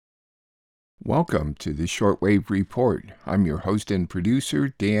Welcome to the Shortwave Report. I'm your host and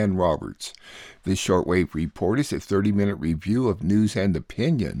producer, Dan Roberts. The Shortwave Report is a 30-minute review of news and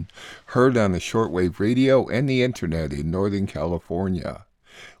opinion heard on the shortwave radio and the internet in Northern California.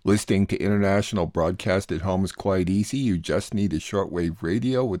 Listening to international broadcast at home is quite easy. You just need a shortwave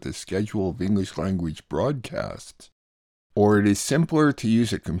radio with a schedule of English language broadcasts. Or it is simpler to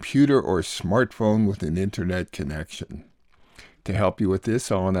use a computer or smartphone with an internet connection. To help you with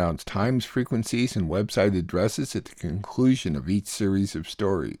this, I'll announce times, frequencies, and website addresses at the conclusion of each series of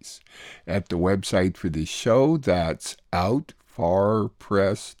stories. At the website for this show, that's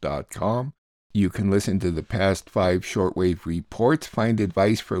outfarpress.com. You can listen to the past 5 shortwave reports, find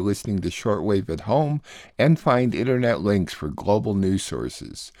advice for listening to shortwave at home, and find internet links for global news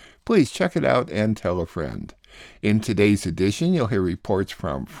sources. Please check it out and tell a friend. In today's edition, you'll hear reports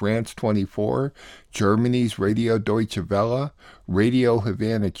from France 24, Germany's Radio Deutsche Welle, Radio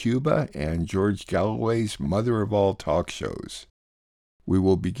Havana, Cuba, and George Galloway's Mother of All Talk Shows. We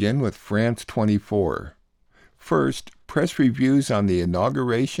will begin with France 24. First, press reviews on the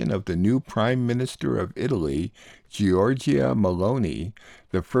inauguration of the new Prime Minister of Italy, Giorgia Meloni,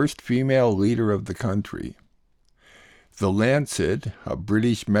 the first female leader of the country. The Lancet, a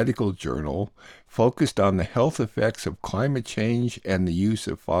British medical journal, focused on the health effects of climate change and the use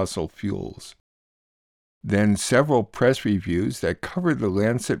of fossil fuels. Then several press reviews that cover the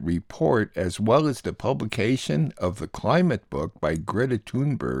Lancet report, as well as the publication of the Climate Book by Greta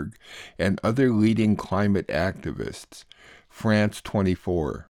Thunberg and other leading climate activists. France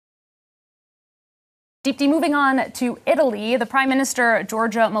 24. Deepti, moving on to Italy, the Prime Minister,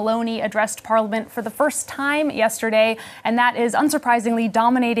 Giorgia Meloni, addressed Parliament for the first time yesterday, and that is unsurprisingly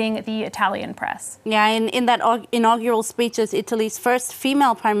dominating the Italian press. Yeah, in that inaugural speech as Italy's first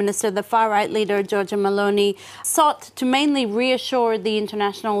female Prime Minister, the far-right leader, Giorgia Meloni, sought to mainly reassure the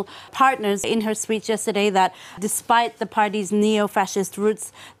international partners in her speech yesterday that despite the party's neo-fascist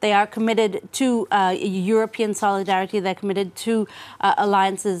roots, they are committed to European solidarity, they're committed to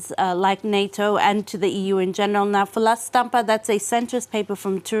alliances like NATO and to the EU in general. Now, for La Stampa, that's a centrist paper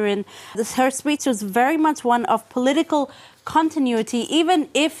from Turin. Her speech was very much one of political continuity, even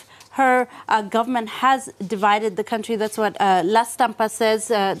if her government has divided the country. That's what La Stampa says,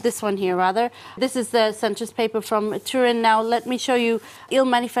 this one here, rather. This is the centrist paper from Turin. Now, let me show you Il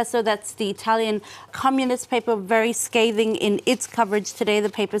Manifesto. That's the Italian communist paper, very scathing in its coverage today. The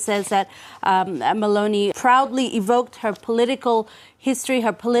paper says that Meloni proudly evoked her political history,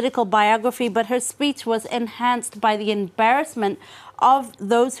 her political biography, but her speech was enhanced by the embarrassment of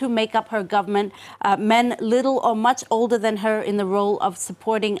those who make up her government, men little or much older than her in the role of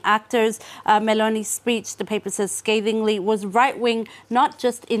supporting actors. Meloni's speech, the paper says scathingly, was right-wing, not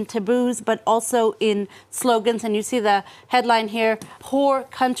just in taboos, but also in slogans. And you see the headline here, "Poor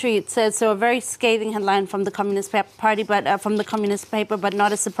country," it says. So a very scathing headline from the Communist Party, but from the Communist paper, but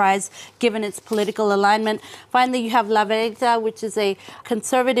not a surprise given its political alignment. Finally, you have La Verità, which is a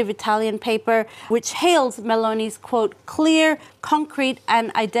conservative Italian paper, which hails Meloni's, quote, clear, concrete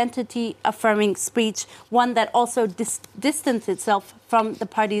and identity-affirming speech, one that also distanced itself from the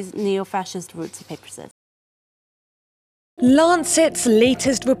party's neo-fascist roots, the paper says. Lancet's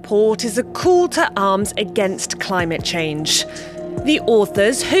latest report is a call to arms against climate change. The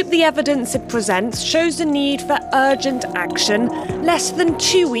authors hope the evidence it presents shows the need for urgent action less than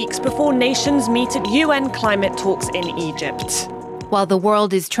 2 weeks before nations meet at UN climate talks in Egypt. While the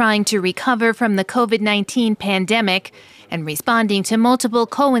world is trying to recover from the COVID-19 pandemic and responding to multiple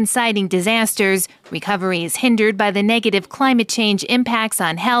coinciding disasters, recovery is hindered by the negative climate change impacts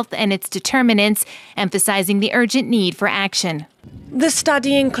on health and its determinants, emphasizing the urgent need for action. The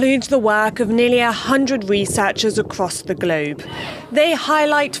study includes the work of nearly 100 researchers across the globe. They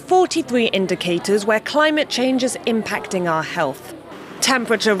highlight 43 indicators where climate change is impacting our health.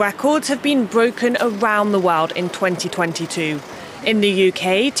 Temperature records have been broken around the world in 2022. In the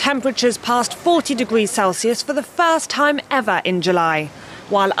UK, temperatures passed 40 degrees Celsius for the first time ever in July,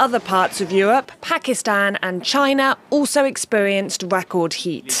 while other parts of Europe, Pakistan and China also experienced record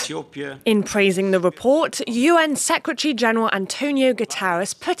heat. In praising the report, UN Secretary-General Antonio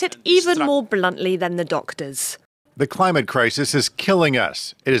Guterres put it even more bluntly than the doctors. The climate crisis is killing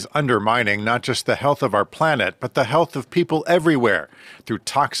us. It is undermining not just the health of our planet, but the health of people everywhere through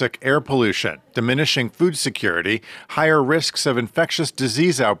toxic air pollution, diminishing food security, higher risks of infectious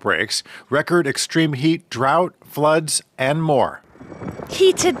disease outbreaks, record extreme heat, drought, floods, and more.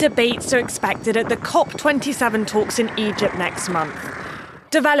 Heated debates are expected at the COP27 talks in Egypt next month.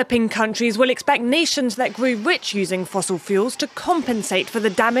 Developing countries will expect nations that grew rich using fossil fuels to compensate for the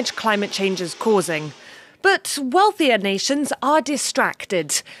damage climate change is causing. But wealthier nations are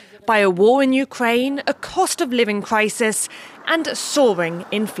distracted by a war in Ukraine, a cost of living crisis, and soaring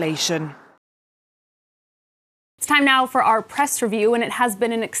inflation. It's time now for our press review, and it has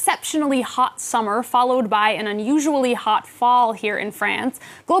been an exceptionally hot summer followed by an unusually hot fall here in France.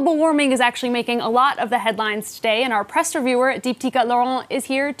 Global warming is actually making a lot of the headlines today, and our press reviewer, Deeptika Laurent, is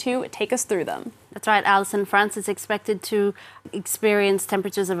here to take us through them. That's right, Alison. France is expected to experience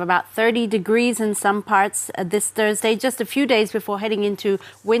temperatures of about 30 degrees in some parts this Thursday, just a few days before heading into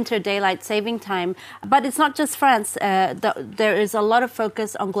winter daylight saving time. But it's not just France. There is a lot of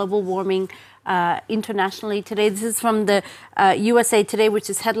focus on global warming internationally today. This is from the USA Today, which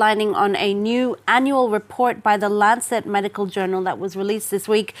is headlining on a new annual report by the Lancet Medical Journal that was released this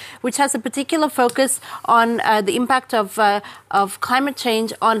week, which has a particular focus on the impact of climate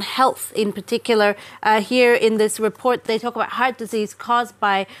change on health in particular. Here in this report, they talk about heart disease caused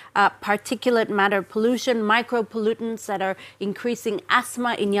by particulate matter pollution, micropollutants that are increasing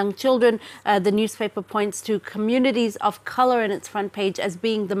asthma in young children. The newspaper points to communities of color in its front page as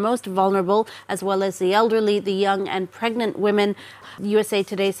being the most vulnerable, as well as the elderly, the young and pregnant women. USA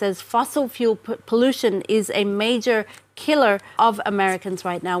Today says fossil fuel pollution is a major killer of Americans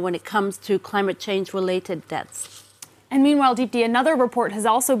right now when it comes to climate change related deaths. And meanwhile, Deepti, another report has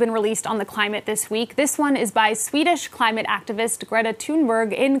also been released on the climate this week. This one is by Swedish climate activist Greta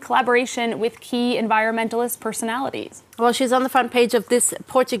Thunberg in collaboration with key environmentalist personalities. Well, she's on the front page of this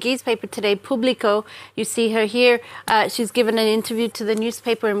Portuguese paper today, Público. You see her here. She's given an interview to the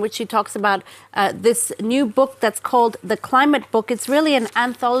newspaper in which she talks about this new book that's called The Climate Book. It's really an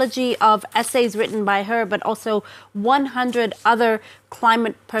anthology of essays written by her, but also 100 other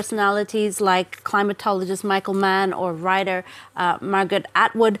climate personalities like climatologist Michael Mann or writer Margaret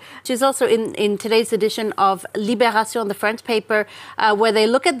Atwood. She's also in today's edition of Libération, the French paper, where they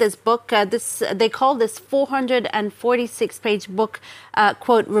look at this book. They call this 446-page book,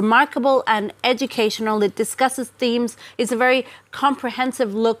 quote, remarkable and educational. It discusses themes. It's a very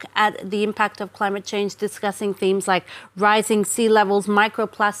comprehensive look at the impact of climate change, discussing themes like rising sea levels,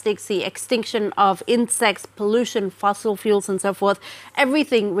 microplastics, the extinction of insects, pollution, fossil fuels, and so forth.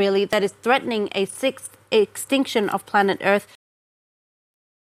 Everything, really, that is threatening a sixth extinction of planet Earth.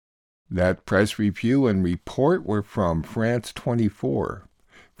 That press review and report were from France 24.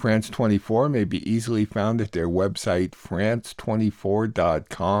 France 24 may be easily found at their website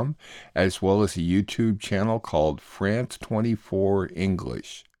france24.com, as well as a YouTube channel called France 24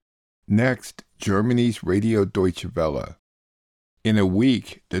 English. Next, Germany's Radio Deutsche Welle. In a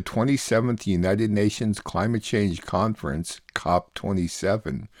week, the 27th United Nations Climate Change Conference,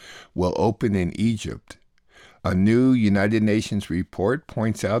 COP27, will open in Egypt. A new United Nations report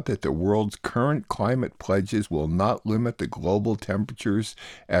points out that the world's current climate pledges will not limit the global temperatures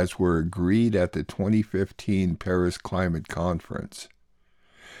as were agreed at the 2015 Paris Climate Conference.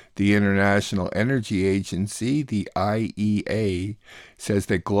 The International Energy Agency, the IEA, says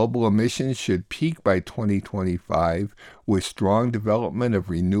that global emissions should peak by 2025 with strong development of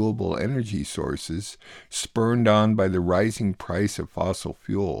renewable energy sources, spurred on by the rising price of fossil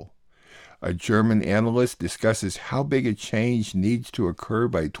fuel. A German analyst discusses how big a change needs to occur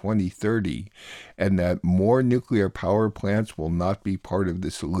by 2030 and that more nuclear power plants will not be part of the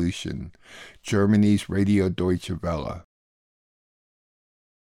solution. Germany's Radio Deutsche Welle.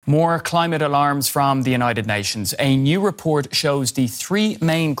 More climate alarms from the United Nations. A new report shows the three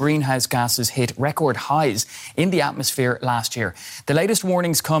main greenhouse gases hit record highs in the atmosphere last year. The latest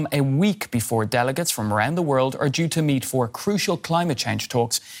warnings come a week before delegates from around the world are due to meet for crucial climate change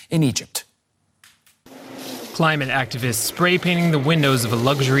talks in Egypt. Climate activists spray painting the windows of a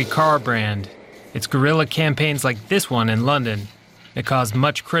luxury car brand. It's guerrilla campaigns like this one in London that caused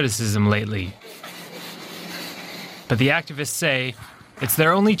much criticism lately. But the activists say it's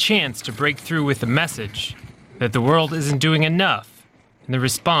their only chance to break through with the message that the world isn't doing enough in the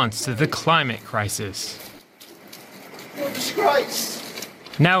response to the climate crisis. What a disgrace!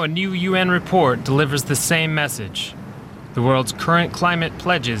 Now a new UN report delivers the same message. The world's current climate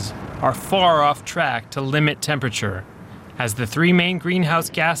pledges are far off track to limit temperature, as the three main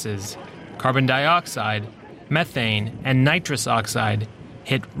greenhouse gases, carbon dioxide, methane, and nitrous oxide,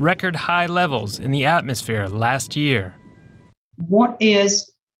 hit record high levels in the atmosphere last year. What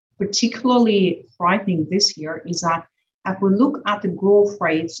is particularly frightening this year is that if we look at the growth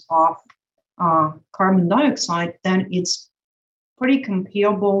rates of carbon dioxide, then it's pretty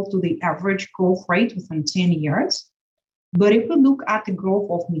comparable to the average growth rate within 10 years. But if we look at the growth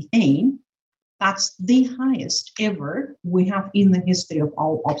of methane, that's the highest ever we have in the history of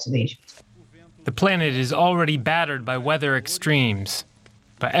our observations. The planet is already battered by weather extremes.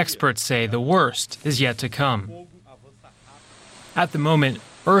 but experts say the worst is yet to come. At the moment,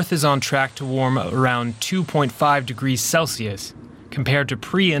 Earth is on track to warm around 2.5 degrees Celsius compared to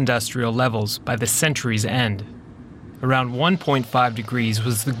pre-industrial levels by the century's end. Around 1.5 degrees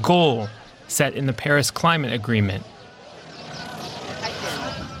was the goal set in the Paris Climate Agreement.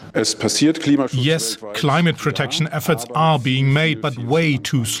 Yes, climate protection efforts are being made, but way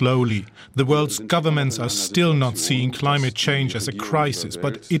too slowly. The world's governments are still not seeing climate change as a crisis,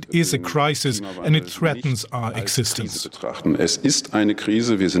 but it is a crisis and it threatens our existence.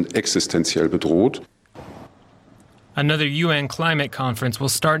 Another UN climate conference will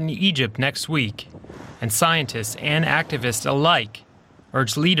start in Egypt next week, and scientists and activists alike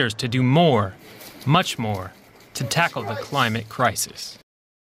urge leaders to do more, much more, to tackle the climate crisis.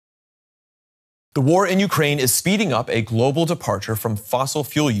 The war in Ukraine is speeding up a global departure from fossil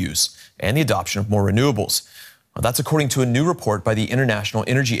fuel use and the adoption of more renewables. Well, that's according to a new report by the International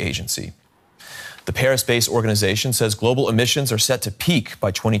Energy Agency. The Paris-based organization says global emissions are set to peak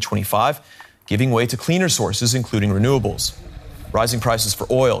by 2025, giving way to cleaner sources, including renewables. Rising prices for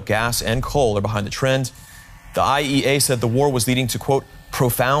oil, gas, and coal are behind the trend. The IEA said the war was leading to, quote,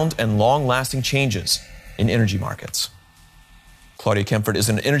 profound and long-lasting changes in energy markets. Claudia Kempfert is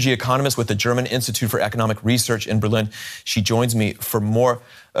an energy economist with the German Institute for Economic Research in Berlin. She joins me for more.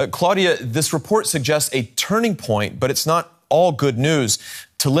 Claudia, this report suggests a turning point, but it's not all good news.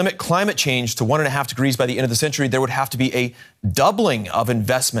 To limit climate change to 1.5 degrees by the end of the century, there would have to be a doubling of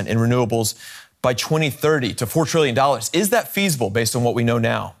investment in renewables by 2030 to $4 trillion. Is that feasible based on what we know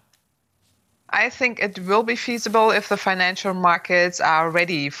now? I think it will be feasible if the financial markets are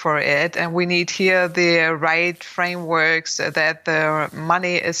ready for it. And we need here the right frameworks that the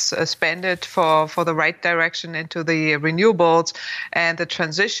money is spent for the right direction into the renewables and the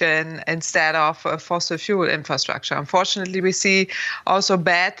transition instead of fossil fuel infrastructure. Unfortunately, we see also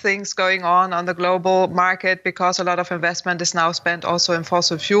bad things going on the global market because a lot of investment is now spent also in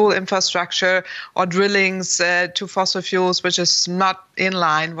fossil fuel infrastructure or drillings to fossil fuels, which is not in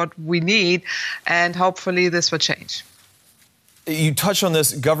line what we need. And hopefully this will change. You touched on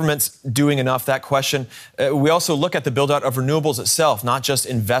this, governments doing enough, that question. We also look at the build-out of renewables itself, not just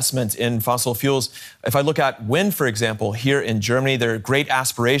investment in fossil fuels. If I look at wind, for example, here in Germany, there are great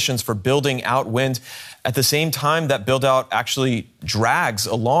aspirations for building out wind. At the same time, that build-out actually drags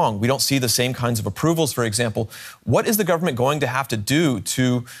along. We don't see the same kinds of approvals, for example. What is the government going to have to do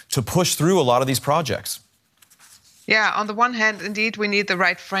to push through a lot of these projects? Yeah, on the one hand, indeed, we need the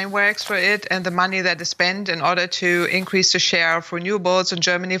right frameworks for it and the money that is spent in order to increase the share of renewables. In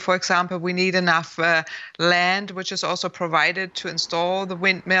Germany, for example, we need enough land, which is also provided to install the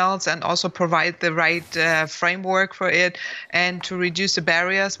windmills and also provide the right framework for it and to reduce the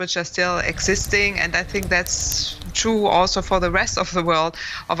barriers which are still existing. And I think that's true also for the rest of the world,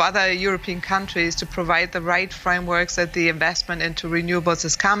 of other European countries, to provide the right frameworks that the investment into renewables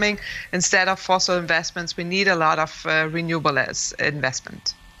is coming. Instead of fossil investments, we need a lot of renewable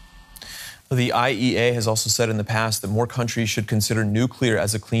investment. The IEA has also said in the past that more countries should consider nuclear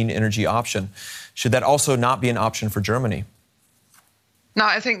as a clean energy option. Should that also not be an option for Germany? No,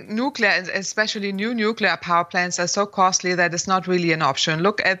 I think nuclear, especially new nuclear power plants, are so costly that it's not really an option.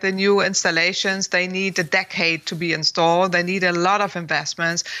 Look at the new installations. They need a decade to be installed. They need a lot of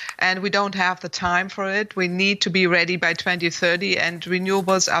investments, and we don't have the time for it. We need to be ready by 2030, and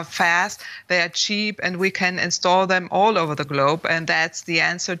renewables are fast, they are cheap, and we can install them all over the globe, and that's the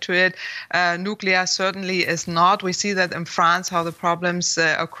answer to it. Nuclear certainly is not. We see that in France, how the problems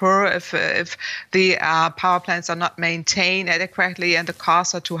occur if the power plants are not maintained adequately and the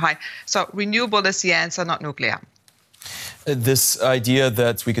costs are too high. So renewable is the answer, not nuclear. This idea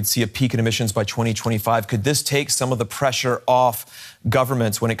that we could see a peak in emissions by 2025, could this take some of the pressure off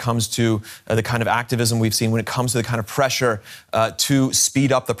governments when it comes to the kind of activism we've seen, when it comes to the kind of pressure to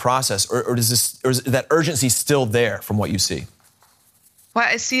speed up the process? Or is that urgency still there from what you see? Well,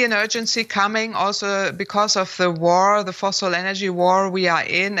 I see an urgency coming also because of the war, the fossil energy war we are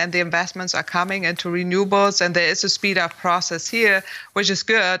in, and the investments are coming into renewables, and there is a speed up process here, which is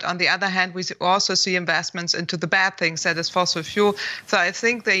good. On the other hand, we also see investments into the bad things, that is fossil fuel. So I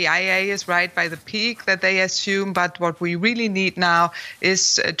think the IEA is right by the peak that they assume, but what we really need now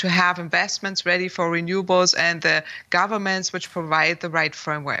is to have investments ready for renewables and the governments which provide the right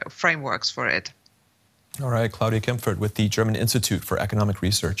frameworks for it. All right, Claudia Kempfert with the German Institute for Economic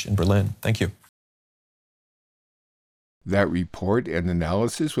Research in Berlin. Thank you. That report and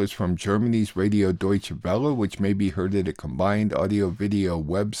analysis was from Germany's Radio Deutsche Welle, which may be heard at a combined audio-video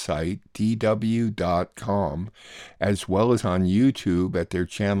website, dw.com, as well as on YouTube at their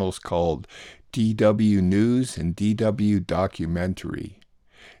channels called DW News and DW Documentary.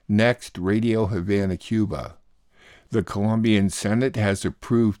 Next, Radio Havana, Cuba. The Colombian Senate has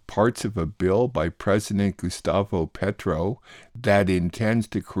approved parts of a bill by President Gustavo Petro that intends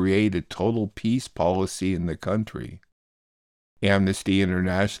to create a total peace policy in the country. Amnesty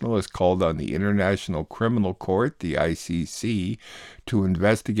International has called on the International Criminal Court, the ICC, to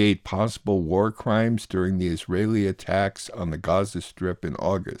investigate possible war crimes during the Israeli attacks on the Gaza Strip in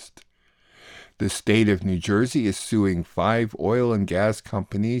August. The state of New Jersey is suing 5 oil and gas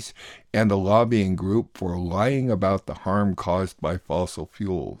companies and a lobbying group for lying about the harm caused by fossil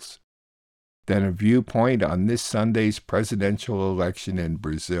fuels. Then a viewpoint on this Sunday's presidential election in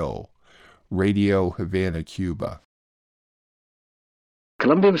Brazil. Radio Havana, Cuba.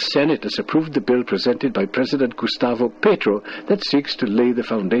 Colombia's Senate has approved the bill presented by President Gustavo Petro that seeks to lay the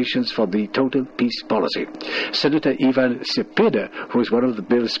foundations for the total peace policy. Senator Ivan Cepeda, who is one of the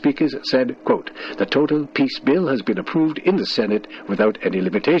bill's speakers, said, quote, "The total peace bill has been approved in the Senate without any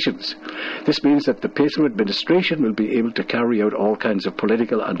limitations. This means that the Petro administration will be able to carry out all kinds of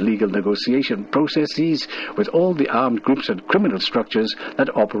political and legal negotiation processes with all the armed groups and criminal structures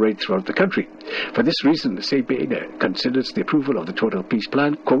that operate throughout the country. For this reason, Cepeda considers the approval of the total peace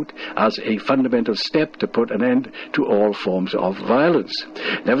plan, quote, as a fundamental step to put an end to all forms of violence.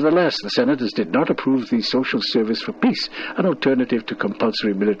 Nevertheless, the senators did not approve the Social Service for Peace, an alternative to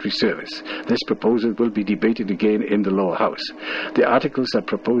compulsory military service. This proposal will be debated again in the lower house. The articles that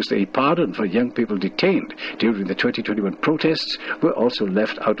proposed a pardon for young people detained during the 2021 protests were also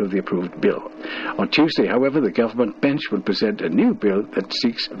left out of the approved bill. On Tuesday, however, the government bench will present a new bill that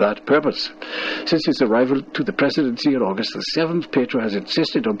seeks that purpose. Since his arrival to the presidency on August the 7th, Petro has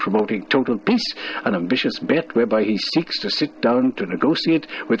insisted on promoting total peace, an ambitious bet whereby he seeks to sit down to negotiate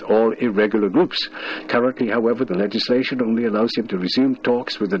with all irregular groups. Currently, however, the legislation only allows him to resume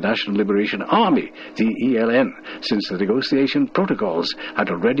talks with the National Liberation Army, the ELN, since the negotiation protocols had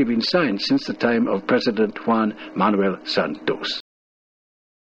already been signed since the time of President Juan Manuel Santos.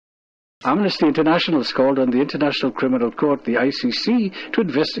 Amnesty International has called on the International Criminal Court, the ICC, to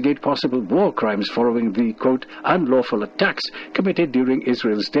investigate possible war crimes following the, quote, unlawful attacks committed during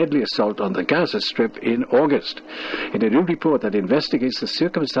Israel's deadly assault on the Gaza Strip in August. In a new report that investigates the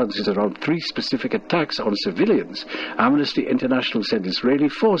circumstances around 3 specific attacks on civilians, Amnesty International said Israeli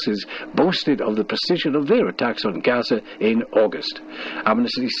forces boasted of the precision of their attacks on Gaza in August.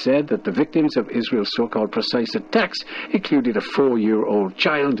 Amnesty said that the victims of Israel's so-called precise attacks included a 4-year-old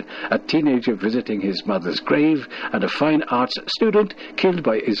child, a teenager visiting his mother's grave, and a fine arts student killed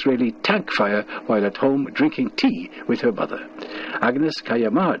by Israeli tank fire while at home drinking tea with her mother. Agnes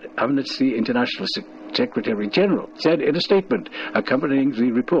Kayamad, Amnesty International Secretary General, said in a statement accompanying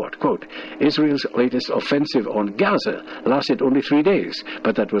the report, quote, Israel's latest offensive on Gaza lasted only 3 days,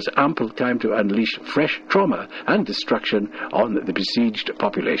 but that was ample time to unleash fresh trauma and destruction on the besieged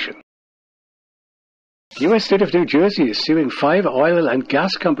population. The U.S. state of New Jersey is suing 5 oil and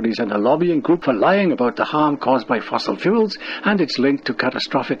gas companies and a lobbying group for lying about the harm caused by fossil fuels and its link to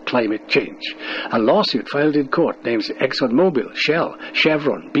catastrophic climate change. A lawsuit filed in court names ExxonMobil, Shell,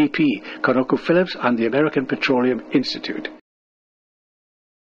 Chevron, BP, ConocoPhillips, and the American Petroleum Institute.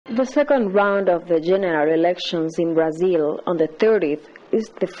 The second round of the general elections in Brazil on the 30th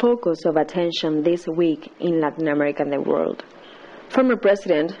is the focus of attention this week in Latin America and the world. Former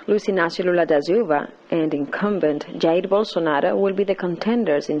President Luiz Inácio Lula da Silva and incumbent Jair Bolsonaro will be the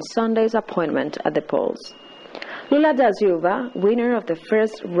contenders in Sunday's appointment at the polls. Lula da Silva, winner of the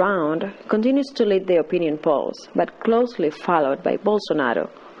first round, continues to lead the opinion polls, but closely followed by Bolsonaro,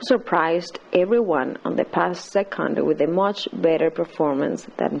 who surprised everyone on the past second with a much better performance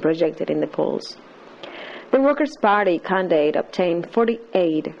than projected in the polls. The Workers' Party candidate obtained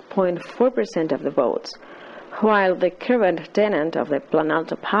 48.4% of the votes, while the current tenant of the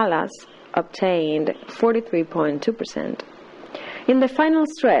Planalto Palace obtained 43.2%. In the final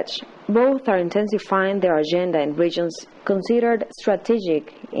stretch, both are intensifying their agenda in regions considered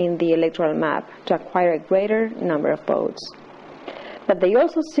strategic in the electoral map to acquire a greater number of votes. But they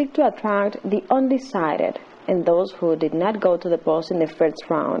also seek to attract the undecided and those who did not go to the polls in the first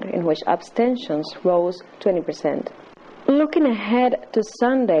round, in which abstentions rose 20%. Looking ahead to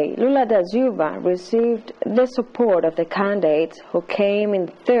Sunday, Lula da Silva received the support of the candidates who came in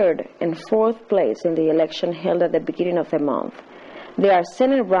 3rd and 4th place in the election held at the beginning of the month. They are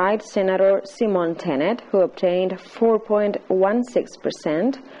Senate right Senator Simon Tenet, who obtained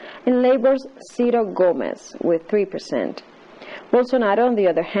 4.16%, and Labor's Ciro Gomes with 3%. Bolsonaro, on the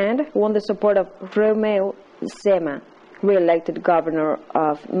other hand, won the support of Romeu Zema, re-elected governor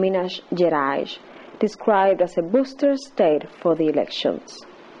of Minas Gerais, described as a booster state for the elections.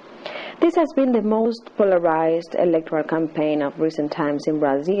 This has been the most polarized electoral campaign of recent times in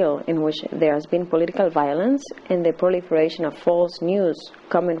Brazil, in which there has been political violence and the proliferation of false news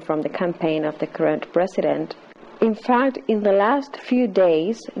coming from the campaign of the current president. In fact, in the last few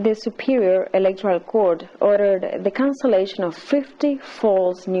days, the Superior Electoral Court ordered the cancellation of 50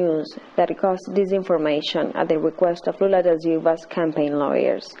 false news that caused disinformation at the request of Lula da Silva's campaign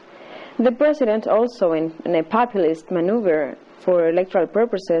lawyers. The president also, in a populist maneuver for electoral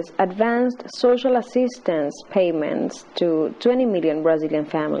purposes, advanced social assistance payments to 20 million Brazilian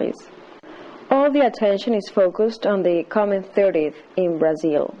families. All the attention is focused on the coming 30th in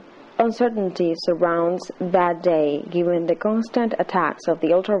Brazil. Uncertainty surrounds that day, given the constant attacks of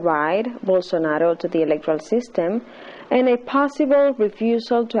the ultra-right Bolsonaro to the electoral system and a possible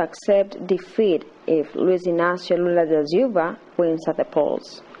refusal to accept defeat if Luiz Inácio Lula da Silva wins at the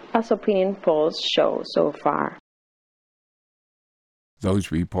polls, as opinion polls show so far.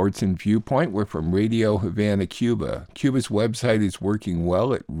 Those reports and Viewpoint were from Radio Havana, Cuba. Cuba's website is working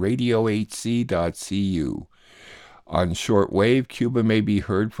well at radiohc.cu. On shortwave, Cuba may be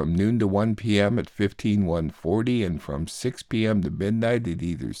heard from noon to 1 p.m. at 15140 and from 6 p.m. to midnight at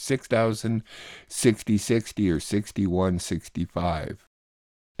either 6000, 6060, or 6165.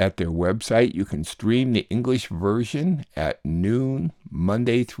 At their website, you can stream the English version at noon,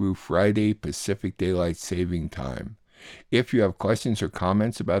 Monday through Friday, Pacific Daylight Saving Time. If you have questions or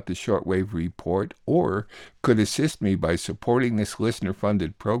comments about the Shortwave Report or could assist me by supporting this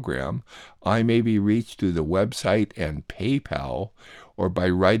listener-funded program, I may be reached through the website and PayPal or by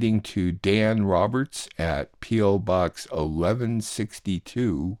writing to Dan Roberts at P.O. Box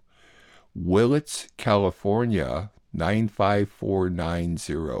 1162, Willits, California,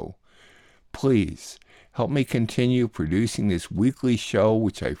 95490. Please help me continue producing this weekly show,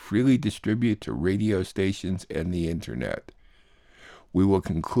 which I freely distribute to radio stations and the internet. We will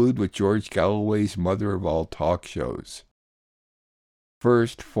conclude with George Galloway's mother of all talk shows.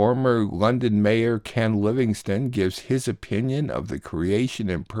 First, former London Mayor Ken Livingstone gives his opinion of the creation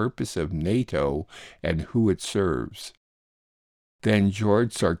and purpose of NATO and who it serves. Then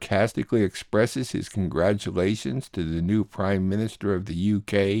George sarcastically expresses his congratulations to the new Prime Minister of the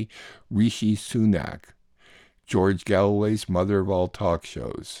UK, Rishi Sunak. George Galloway's mother of all talk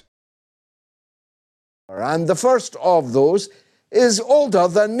shows. And the first of those is older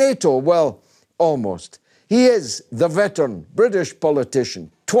than NATO. Well, almost. He is the veteran British politician,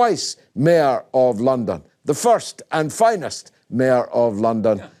 twice Mayor of London, the first and finest Mayor of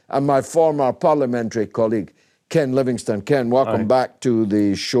London, and my former parliamentary colleague, Ken Livingstone. Ken, welcome back to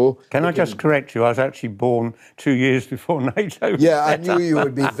the show. Can I just correct you? I was actually born 2 years before NATO. Yeah, I knew you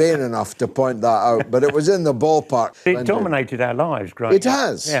would be vain enough to point that out, but it was in the ballpark. It dominated our lives growing up. It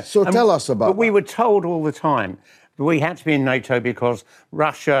has. Yeah. So tell us about But we were told all the time we had to be in NATO because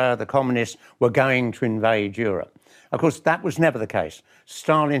Russia, the communists, were going to invade Europe. Of course, that was never the case.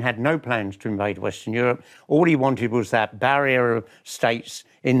 Stalin had no plans to invade Western Europe. All he wanted was that barrier of states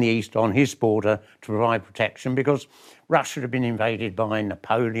in the east on his border to provide protection, because Russia had been invaded by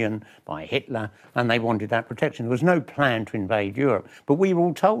Napoleon, by Hitler, and they wanted that protection. There was no plan to invade Europe, but we were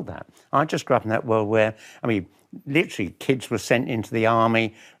all told that. I just grew up in that world where, literally kids were sent into the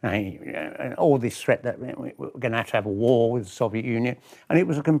army, and all this threat that we were going to have a war with the Soviet Union, and it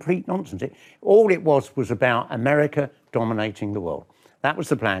was a complete nonsense. All it was about America dominating the world. That was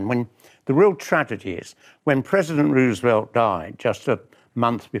the plan. When the real tragedy is, when President Roosevelt died just a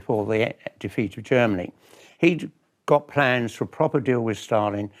month before the defeat of Germany, he'd got plans for a proper deal with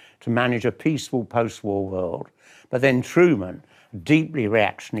Stalin to manage a peaceful post-war world. But then Truman, deeply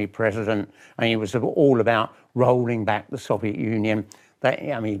reactionary president, and he was all about rolling back the Soviet Union.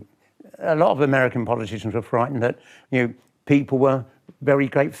 A lot of American politicians were frightened that people were very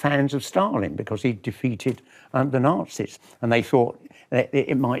great fans of Stalin because he defeated the Nazis, and they thought that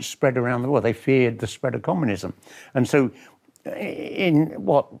it might spread around the world. They feared the spread of communism. And so in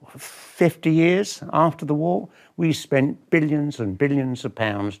 50 years after the war, we spent billions and billions of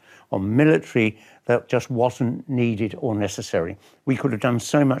pounds on military that just wasn't needed or necessary. We could have done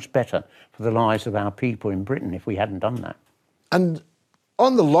so much better for the lives of our people in Britain if we hadn't done that. And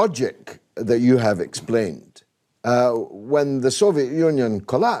on the logic that you have explained, when the Soviet Union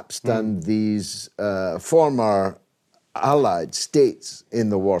collapsed and these former Allied states in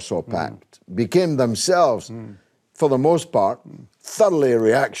the Warsaw Pact became themselves, for the most part, thoroughly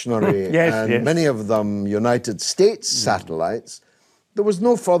reactionary, and many of them United States satellites, there was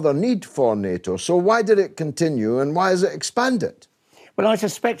no further need for NATO. So why did it continue and why has it expanded? Well, I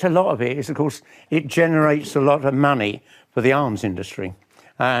suspect a lot of it is, of course, it generates a lot of money for the arms industry.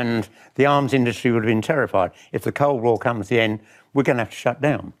 and the arms industry would have been terrified. If the Cold War comes to the end, we're going to have to shut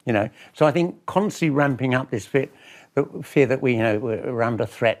down, So I think constantly ramping up this fear that we're under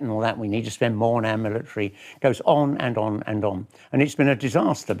threat and all that, we need to spend more on our military, goes on and on and on. And it's been a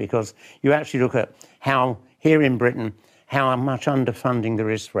disaster because you actually look at how, here in Britain, how much underfunding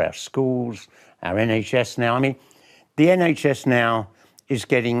there is for our schools, our NHS now. I mean, the NHS now is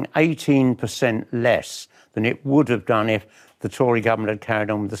getting 18% less than it would have done if the Tory government had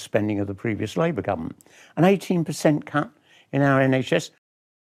carried on with the spending of the previous Labour government. An 18% cut in our NHS.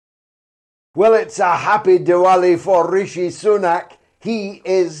 Well, it's a happy Diwali for Rishi Sunak. He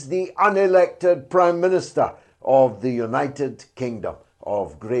is the unelected Prime Minister of the United Kingdom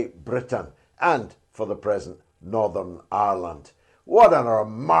of Great Britain and, for the present, Northern Ireland. What a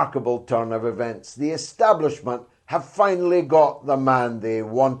remarkable turn of events. The establishment have finally got the man they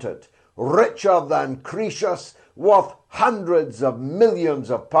wanted. Richer than Croesus, worth hundreds of millions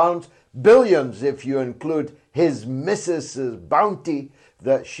of pounds, billions if you include his missus's bounty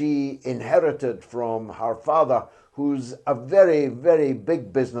that she inherited from her father, who's a very, very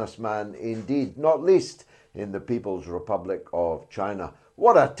big businessman indeed, not least in the People's Republic of China.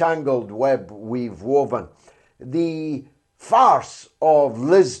 What a tangled web we've woven. The farce of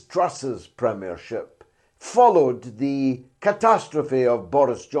Liz Truss's premiership followed the catastrophe of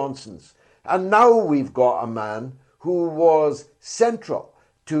Boris Johnson's. And now we've got a man who was central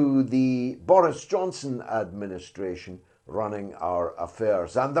to the Boris Johnson administration running our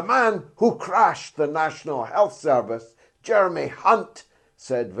affairs. And the man who crashed the National Health Service, Jeremy Hunt,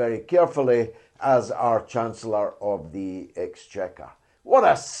 said very carefully as our Chancellor of the Exchequer. What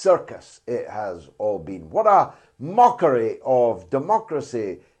a circus it has all been. What a mockery of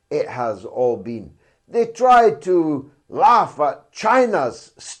democracy it has all been. They tried to laugh at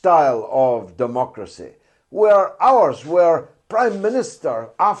China's style of democracy, where Prime Minister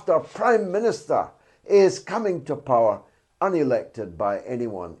after Prime Minister is coming to power unelected by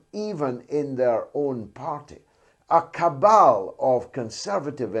anyone, even in their own party. A cabal of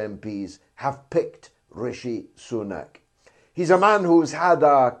Conservative MPs have picked Rishi Sunak. He's a man who's had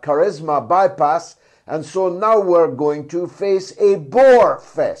a charisma bypass, and so now we're going to face a bore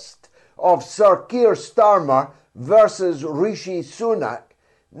fest of Sir Keir Starmer versus Rishi Sunak,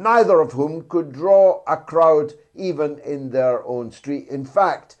 neither of whom could draw a crowd even in their own street. In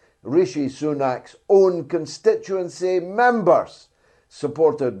fact, Rishi Sunak's own constituency members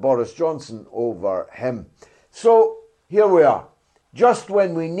supported Boris Johnson over him. So here we are. Just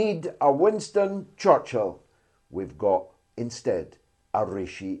when we need a Winston Churchill, we've got instead a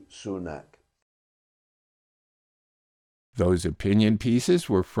Rishi Sunak. Those opinion pieces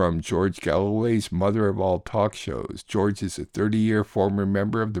were from George Galloway's Mother of All Talk Shows. George is a 30-year former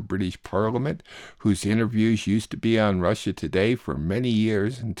member of the British Parliament whose interviews used to be on Russia Today for many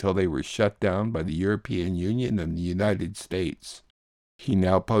years until they were shut down by the European Union and the United States. He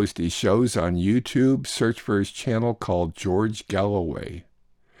now posts his shows on YouTube. Search for his channel called George Galloway.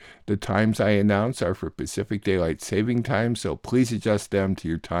 The times I announce are for Pacific Daylight Saving Time, so please adjust them to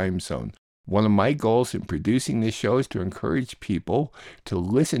your time zone. One of my goals in producing this show is to encourage people to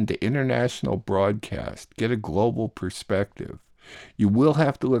listen to international broadcasts, get a global perspective. You will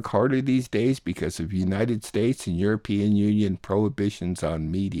have to look harder these days because of United States and European Union prohibitions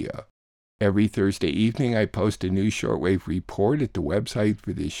on media. Every Thursday evening, I post a new shortwave report at the website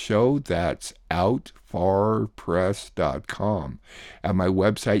for this show. That's outfarpress.com. At my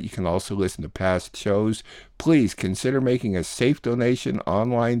website, you can also listen to past shows. Please consider making a safe donation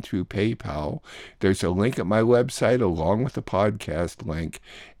online through PayPal. There's a link at my website along with the podcast link,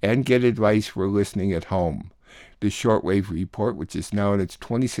 and get advice for listening at home. The Shortwave Report, which is now in its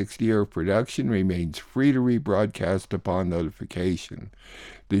 26th year of production, remains free to rebroadcast upon notification.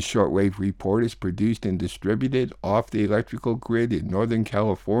 The Shortwave Report is produced and distributed off the electrical grid in Northern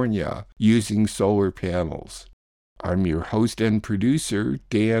California using solar panels. I'm your host and producer,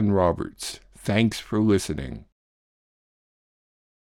 Dan Roberts. Thanks for listening.